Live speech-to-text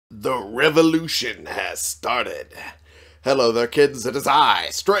The revolution has started. Hello there, kids. It is I,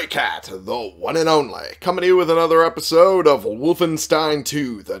 Stray Cat, the one and only, coming to you with another episode of Wolfenstein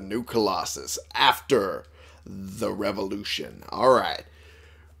 2, The New Colossus, after the revolution. Alright.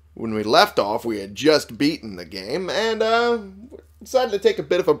 When we left off, we had just beaten the game, and decided to take a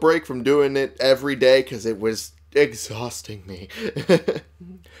bit of a break from doing it every day, because it was exhausting me.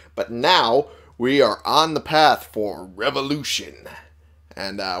 But now, we are on the path for revolution.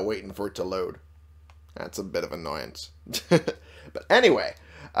 And waiting for it to load. That's a bit of annoyance. But anyway,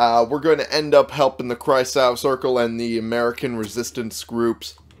 we're going to end up helping the Kreisau Circle and the American resistance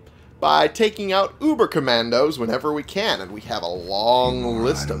groups by taking out Uberkommandos whenever we can, and we have a long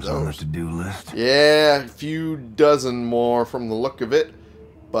list of those. To-do list. Yeah, a few dozen more from the look of it,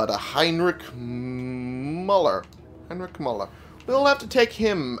 but a Heinrich Muller. We'll have to take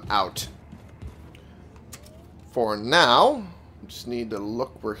him out. For now, just need to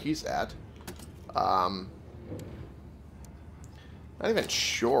look where he's at. Not even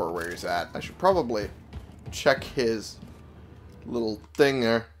sure where he's at. I should probably check his little thing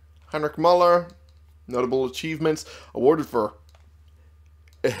there. Heinrich Muller, notable achievements, awarded for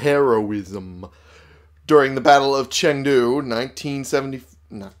heroism during the Battle of Chengdu,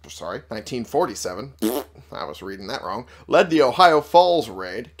 1947. I was reading that wrong. Led the Ohio Falls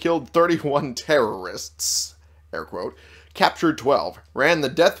raid, killed 31 terrorists, air quote. Captured 12. Ran the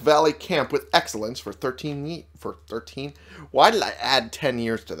Death Valley camp with excellence for 13 Why did I add 10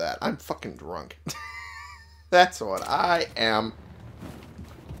 years to that? I'm fucking drunk. That's what I am.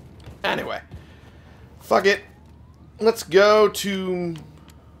 Anyway. Fuck it. Let's go to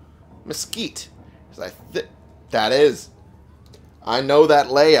Mesquite. That is. I know that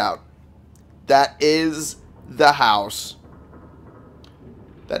layout. That is the house.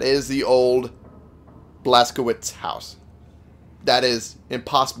 That is the old Blaskowitz house. That is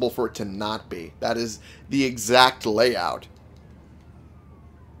impossible for it to not be. That is the exact layout.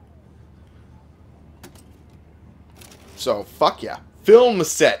 So, fuck yeah. Film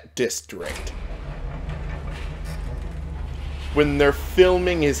set district. When they're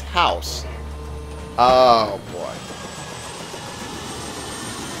filming his house. Oh, boy.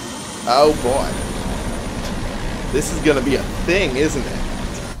 Oh, boy. This is gonna be a thing, isn't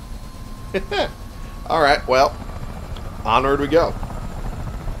it? Alright, well. Onward we go.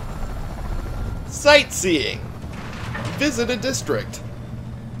 Sightseeing. Visit a district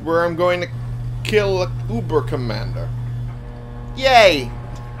where I'm going to kill a Uberkommander. Yay!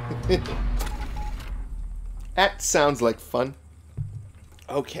 That sounds like fun.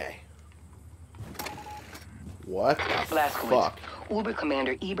 Okay. What the fuck?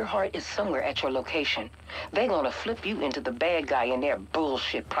 Uberkommander Eberhardt is somewhere at your location. They're gonna flip you into the bad guy in their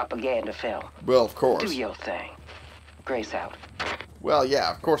bullshit propaganda film. Well, of course. Do your thing. Grace out. Well, yeah,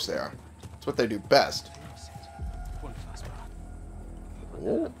 of course they are. That's what they do best.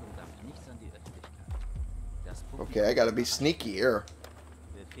 Oh. Okay, I gotta be sneaky here.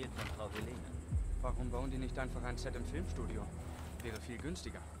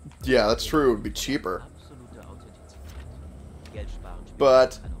 Yeah, that's true. It would be cheaper.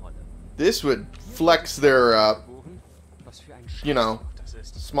 But this would flex their, you know,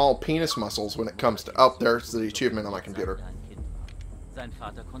 small penis muscles when it comes to... Oh, there's the achievement on my computer.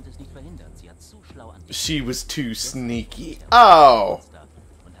 She was too sneaky. Oh!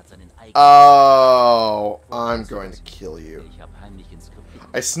 Oh! I'm going to kill you.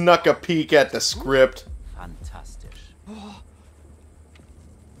 I snuck a peek at the script.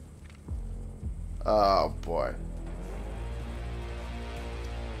 Oh, boy.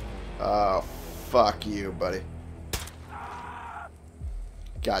 Oh, fuck you, buddy.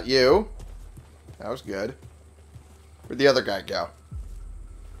 Got you. That was good. Where'd the other guy go?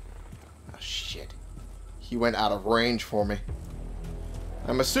 Oh, shit. He went out of range for me.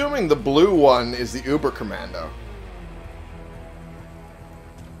 I'm assuming the blue one is the Uberkommando.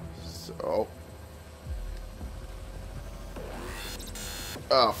 So...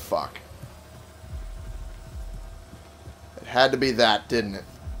 Oh, fuck. It had to be that, didn't it?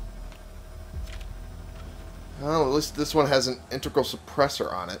 Oh, at least this one has an integral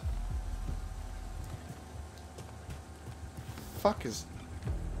suppressor on it. Fuck is...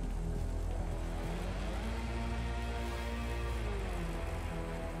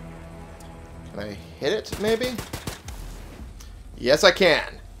 Can I hit it, maybe? Yes, I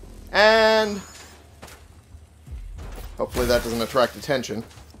can. And... hopefully that doesn't attract attention.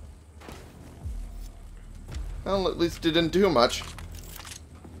 Well, at least it didn't do much.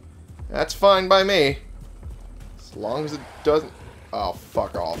 That's fine by me. As long as it doesn't... Oh,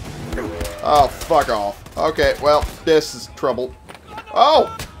 fuck off. Oh, fuck off. Okay, well, this is trouble.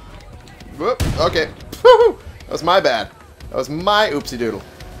 Oh! Whoop. Okay. Woo-hoo. That was my bad. That was my oopsie doodle.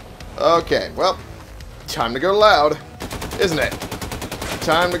 Okay, well, time to go loud, isn't it?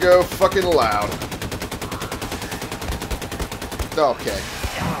 Time to go fucking loud. Okay.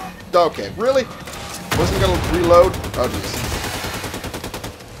 Okay, really? Wasn't gonna reload? Oh, jeez.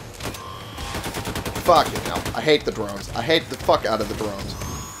 Fucking hell. I hate the drones. I hate the fuck out of the drones.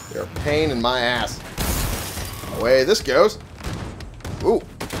 They're a pain in my ass. Away this goes. Ooh.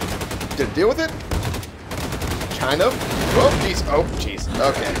 Did it deal with it? Kind of. Oh, jeez. Oh, jeez.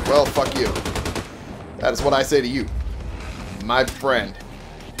 Okay. Well, fuck you. That is what I say to you, my friend.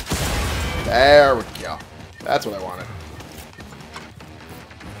 There we go. That's what I wanted.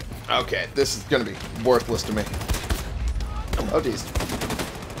 Okay, this is going to be worthless to me. Oh, jeez.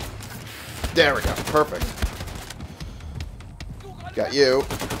 There we go. Perfect. Got you.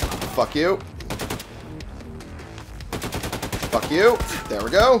 Fuck you. Fuck you. There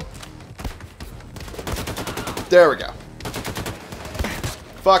we go. There we go.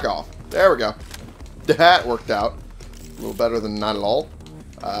 Fuck off. There we go. That worked out. A little better than not at all.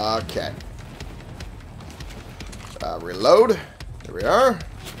 Okay. Reload. There we are.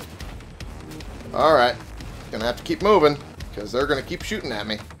 Alright. Gonna have to keep moving, because they're gonna keep shooting at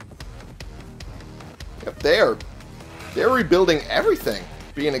me. Yep, they're rebuilding everything.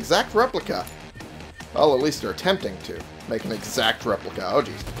 Be an exact replica. Well, at least they're attempting to make an exact replica. Oh,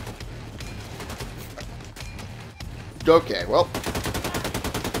 jeez. Okay, well.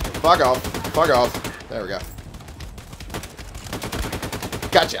 Fuck off. Fuck off. There we go.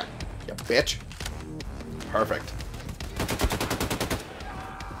 Gotcha, you bitch. Perfect.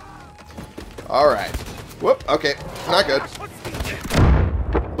 Alright. Whoop, okay. Not good.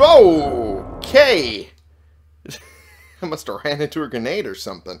 Okay! I must have ran into a grenade or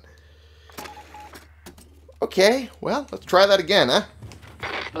something. Okay, well, let's try that again, huh?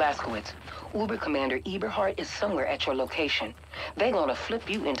 Blazkowicz, Uberkommander Eberhardt is somewhere at your location. They're gonna flip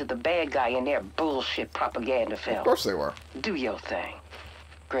you into the bad guy in their bullshit propaganda film. Of course they were. Do your thing.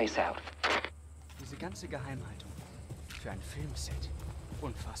 Grace out. Diese ganze Geheimhaltung für ein Filmset.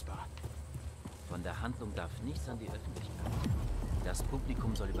 Unfassbar. Von der Handlung darf nichts an die Öffentlichkeit. Das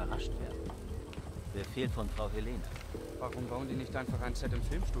Publikum soll überrascht werden. Befehl von Frau Helene. Warum bauen die nicht einfach ein Set im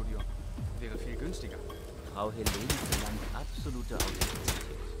Filmstudio? Wäre viel günstiger. Frau Helene verlangt absolute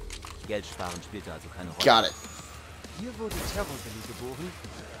Authentizität. Geld sparen spielte also keine Rolle. Got it. Hier wurde Terrorwelle geboren.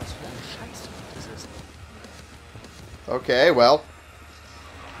 Was für ein Scheiß das ist. Okay, well.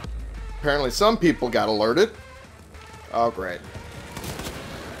 Apparently some people got alerted. Oh, great.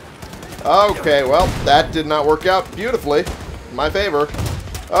 Okay, well, that did not work out beautifully. In my favor.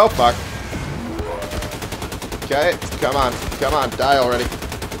 Oh, fuck. Okay, come on. Come on, die already.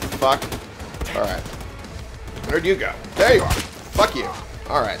 Fuck. Alright. Where'd you go? There you are. Fuck you.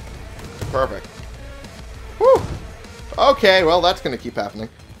 Alright. Perfect. Whew. Okay, well, that's gonna keep happening.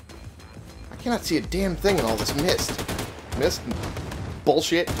 I cannot see a damn thing in all this mist. Mist and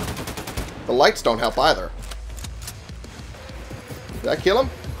bullshit. The lights don't help either. Did I kill him?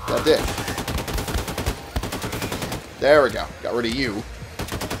 That did. There we go. Got rid of you.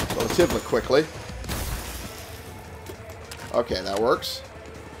 Relatively quickly. Okay, that works.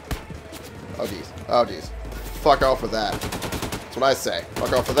 Oh, jeez. Oh, jeez. Fuck off with that. That's what I say.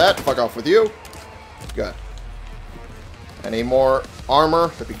 Fuck off with that. Fuck off with you. Good. Any more armor?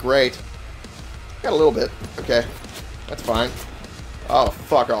 That'd be great. Got a little bit. Okay. That's fine. Oh,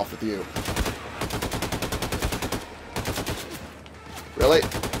 fuck off with you. Really?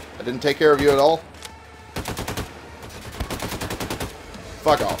 I didn't take care of you at all?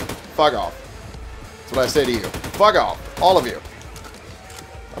 Fuck off. Fuck off. That's what I say to you. Fuck off. All of you.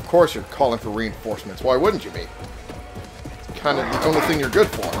 Of course you're calling for reinforcements. Why wouldn't you be? It's kind of the only thing you're good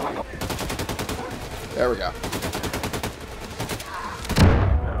for. There we go.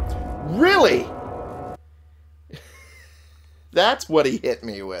 Really? That's what he hit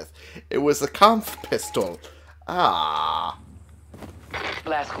me with. It was a comp pistol. Ah.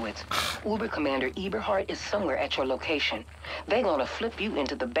 Blazkowicz, Uberkommander Eberhardt is somewhere at your location. They're gonna flip you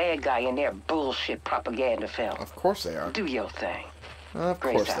into the bad guy in their bullshit propaganda film. Of course they are. Do your thing. Of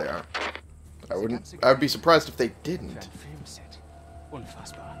Grace course out. they are. I would be surprised if they Für didn't. ein Filmset.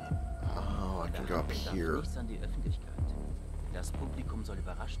 Unfassbar. Oh, I can go up Darf here. nichts an die Öffentlichkeit. Das Publikum soll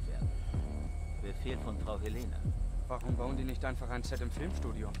überrascht werden. Befehl von Frau Helene. Warum bauen die nicht einfach ein Set im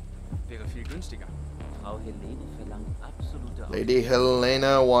Filmstudio? Wäre viel günstiger. Frau Helene verlangt absolute Lady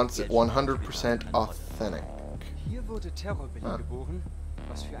Helena wants it 100% authentic. Hier wurde Terrorwelle geboren.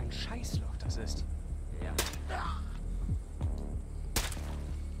 Was für ein Scheißloch das ist. Ja.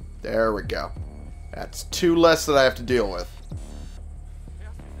 There we go. That's two less that I have to deal with.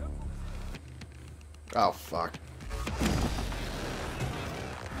 Oh, fuck.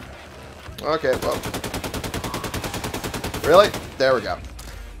 Okay, well. Really? There we go.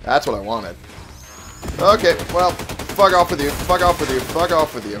 That's what I wanted. Okay, well, fuck off with you. Fuck off with you. Fuck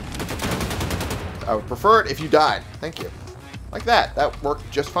off with you. I would prefer it if you died. Thank you. Like that. That worked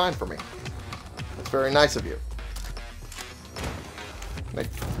just fine for me. That's very nice of you. Like,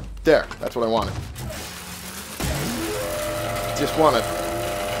 there. That's what I wanted. Just want to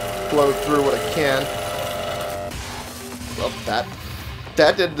blow through what I can. Well, that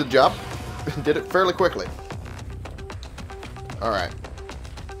did the job. Did it fairly quickly. Alright.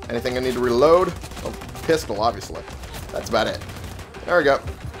 Anything I need to reload? Oh, pistol, obviously. That's about it. There we go.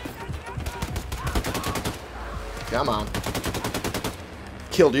 Come on.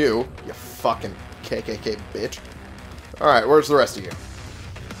 Killed you, you fucking KKK bitch. Alright, where's the rest of you?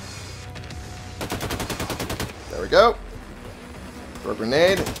 There we go. Throw a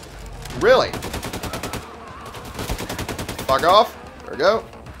grenade. Really? Fuck off. There we go.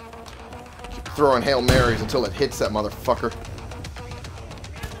 Keep throwing Hail Marys until it hits that motherfucker.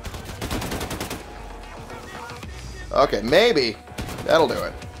 Okay, maybe that'll do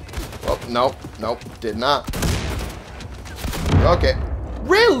it. Oh, nope, nope, did not. Okay.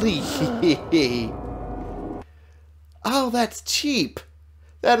 Really? Oh, that's cheap.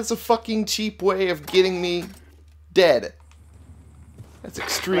 That is a fucking cheap way of getting me dead. That's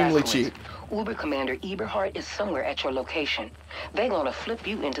extremely cheap. Uberkommander Eberhardt is somewhere at your location. They're gonna flip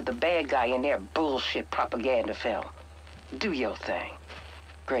you into the bad guy in their bullshit propaganda film. Do your thing.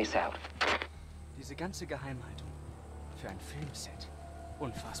 Grace out. Diese ganze Geheimhaltung. Für ein Filmset.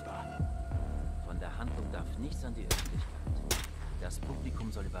 Unfassbar. Von der Handlung darf nichts an die Öffentlichkeit. Das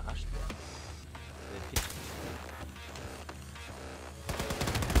Publikum soll überrascht werden.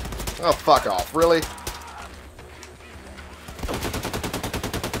 Oh, fuck off. Really?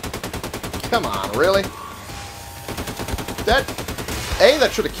 Come on, really? That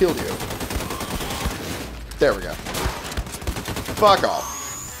should have killed you. There we go. Fuck off.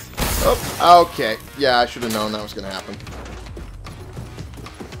 Oh, okay. Yeah, I should have known that was going to happen.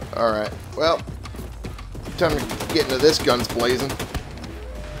 Alright, well. Time to get into this guns blazing.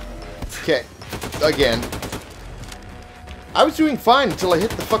 Okay, again. I was doing fine until I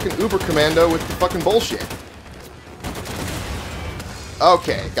hit the fucking Uberkommando with the fucking bullshit.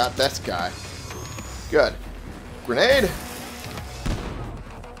 Okay, got this guy. Good. Grenade.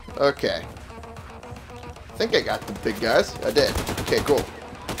 Okay. I think I got the big guys. I did. Okay, cool.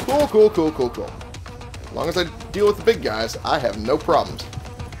 Cool, cool, cool, cool, cool. As long as I deal with the big guys, I have no problems.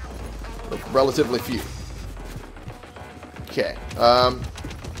 Or relatively few. Okay.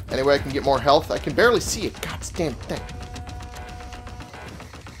 Anyway, I can get more health. I can barely see a goddamn thing.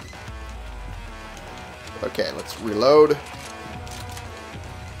 Okay, let's reload.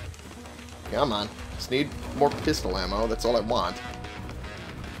 Come on. Just need more pistol ammo. That's all I want.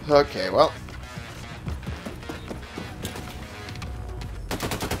 Okay, well.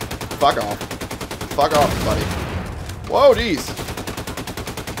 Fuck off. Fuck off, buddy. Whoa, jeez.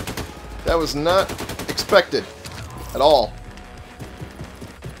 That was not expected at all.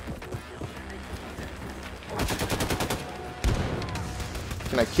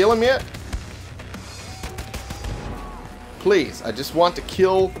 Can I kill him yet? Please, I just want to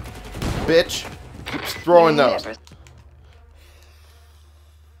kill bitch. Keeps throwing those.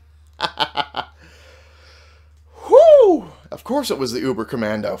 Whoo! Of course it was the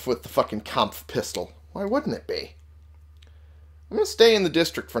Uberkommando with the fucking Kampf pistol. Why wouldn't it be? I'm gonna stay in the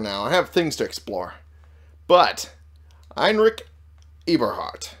district for now. I have things to explore. But Heinrich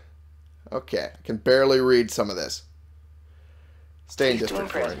Eberhardt. Okay, I can barely read some of this. Stay in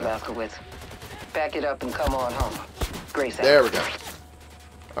district for right now. Back it up and come on home. Grace out. There we go.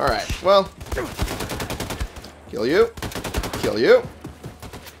 Alright, well. Kill you. Kill you.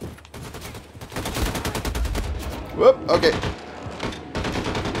 Whoop, okay.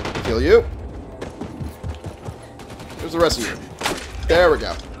 Kill you. Where's the rest of you? There we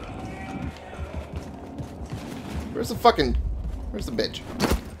go. Where's the fucking... Where's the bitch?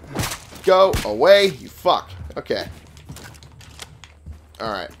 Go away, you fuck. Okay.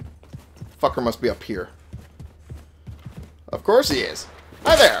 Alright. Fucker must be up here. Of course he is.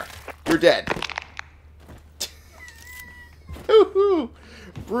 Hi there. You're dead. Woohoo!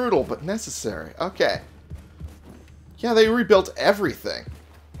 Brutal, but necessary. Okay. Yeah, they rebuilt everything.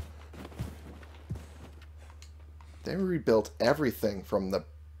 They rebuilt everything from the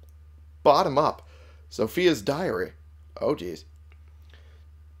bottom up. Sophia's diary. Oh, geez.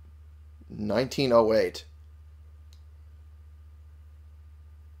 1908.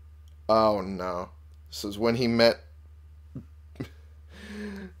 Oh, no. This is when he met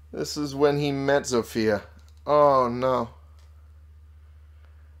This is when he met Sophia. Oh, no.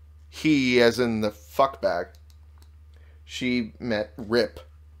 He, as in the fuckbag. She met Rip.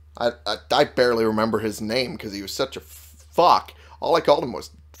 I barely remember his name because he was such a fuck. All I called him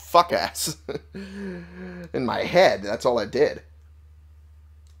was fuck ass. In my head, that's all I did.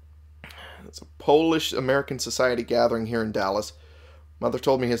 It's a Polish-American society gathering here in Dallas. Mother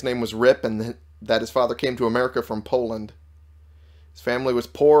told me his name was Rip and that his father came to America from Poland. His family was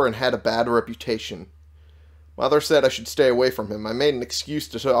poor and had a bad reputation. Mother said I should stay away from him. I made an excuse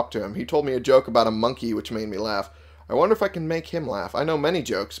to talk to him. He told me a joke about a monkey which made me laugh. I wonder if I can make him laugh. I know many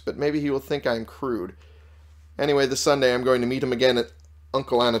jokes, but maybe he will think I am crude. Anyway, this Sunday I'm going to meet him again at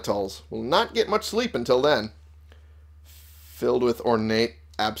Uncle Anatol's. Will not get much sleep until then. Filled with ornate,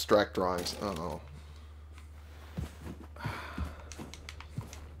 abstract drawings. Oh.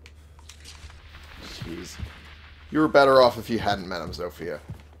 Jeez. You were better off if you hadn't met him, Sophia.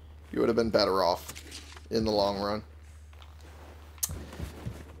 You would have been better off in the long run.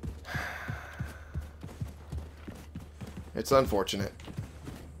 It's unfortunate.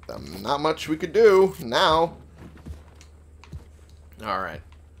 Not much we could do now. Alright.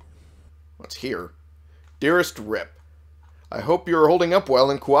 What's here? Dearest Rip, I hope you're holding up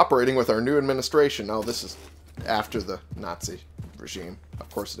well and cooperating with our new administration. Oh, this is after the Nazi regime. Of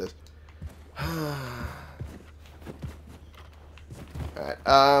course it is.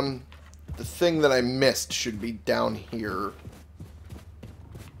 Alright, the thing that I missed should be down here.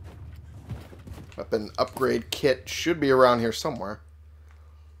 Weapon upgrade kit should be around here somewhere.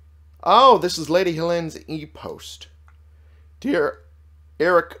 Oh, this is Lady Helene's e-post. Dear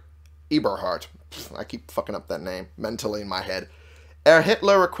Eric Eberhardt. I keep fucking up that name mentally in my head. Herr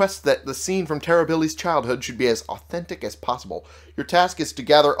Hitler requests that the scene from Terrabili's childhood should be as authentic as possible. Your task is to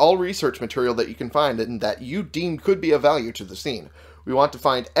gather all research material that you can find and that you deem could be of value to the scene. We want to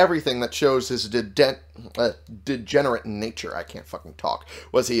find everything that shows his degenerate nature. I can't fucking talk.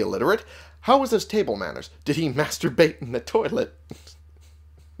 Was he illiterate? How was his table manners? Did he masturbate in the toilet?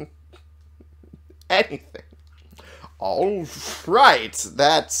 Anything. All right.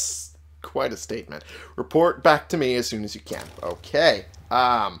 That's quite a statement. Report back to me as soon as you can. Okay.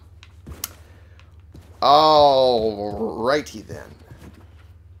 Alrighty then.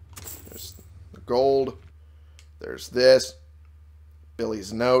 There's the gold. There's this.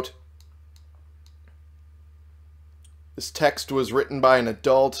 Billy's note. This text was written by an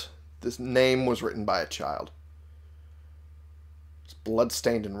adult. This name was written by a child. It's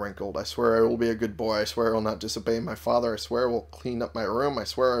blood-stained and wrinkled. I swear I will be a good boy. I swear I will not disobey my father. I swear I will clean up my room. I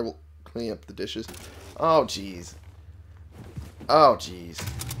swear I will clean up the dishes. Oh, jeez. Oh, jeez.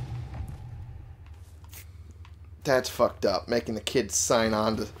 That's fucked up. Making the kids sign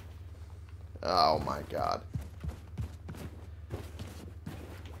on to... Oh, my God.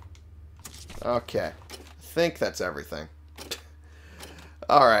 Okay. I think that's everything.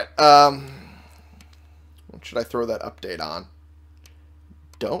 Alright, what should I throw that update on?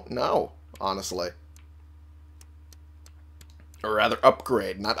 Don't know, honestly. Or rather,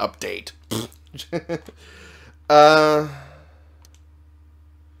 upgrade, not update.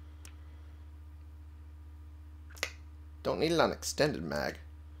 Don't need it on extended mag.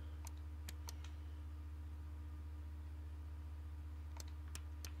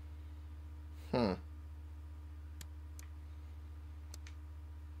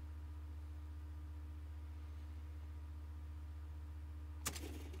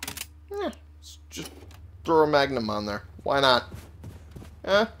 Just throw a Magnum on there. Why not?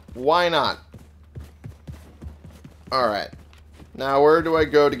 Why not? Alright. Now, where do I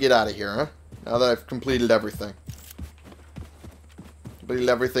go to get out of here, huh? Now that I've completed everything. Completed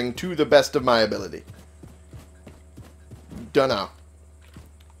everything to the best of my ability. Dunno.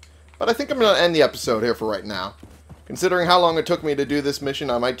 But I think I'm going to end the episode here for right now. Considering how long it took me to do this mission,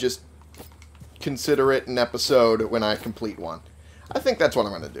 I might just consider it an episode when I complete one. I think that's what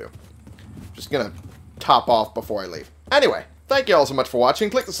I'm going to do. Just going to top off before I leave. Anyway, thank you all so much for watching.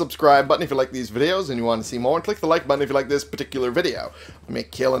 Click the subscribe button if you like these videos and you want to see more. And click the like button if you like this particular video. I mean,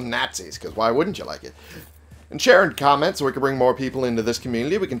 killing Nazis, because why wouldn't you like it? And share and comment so we can bring more people into this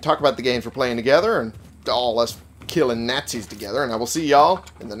community. We can talk about the games we're playing together and all us killing Nazis together. And I will see y'all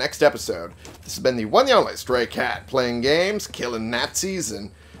in the next episode. This has been the one and only Stray Cat, playing games, killing Nazis,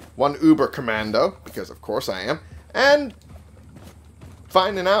 and one Uberkommander, because of course I am. And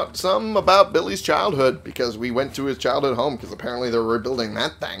finding out some about Billy's childhood, because we went to his childhood home, because apparently they're rebuilding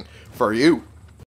that thing for you.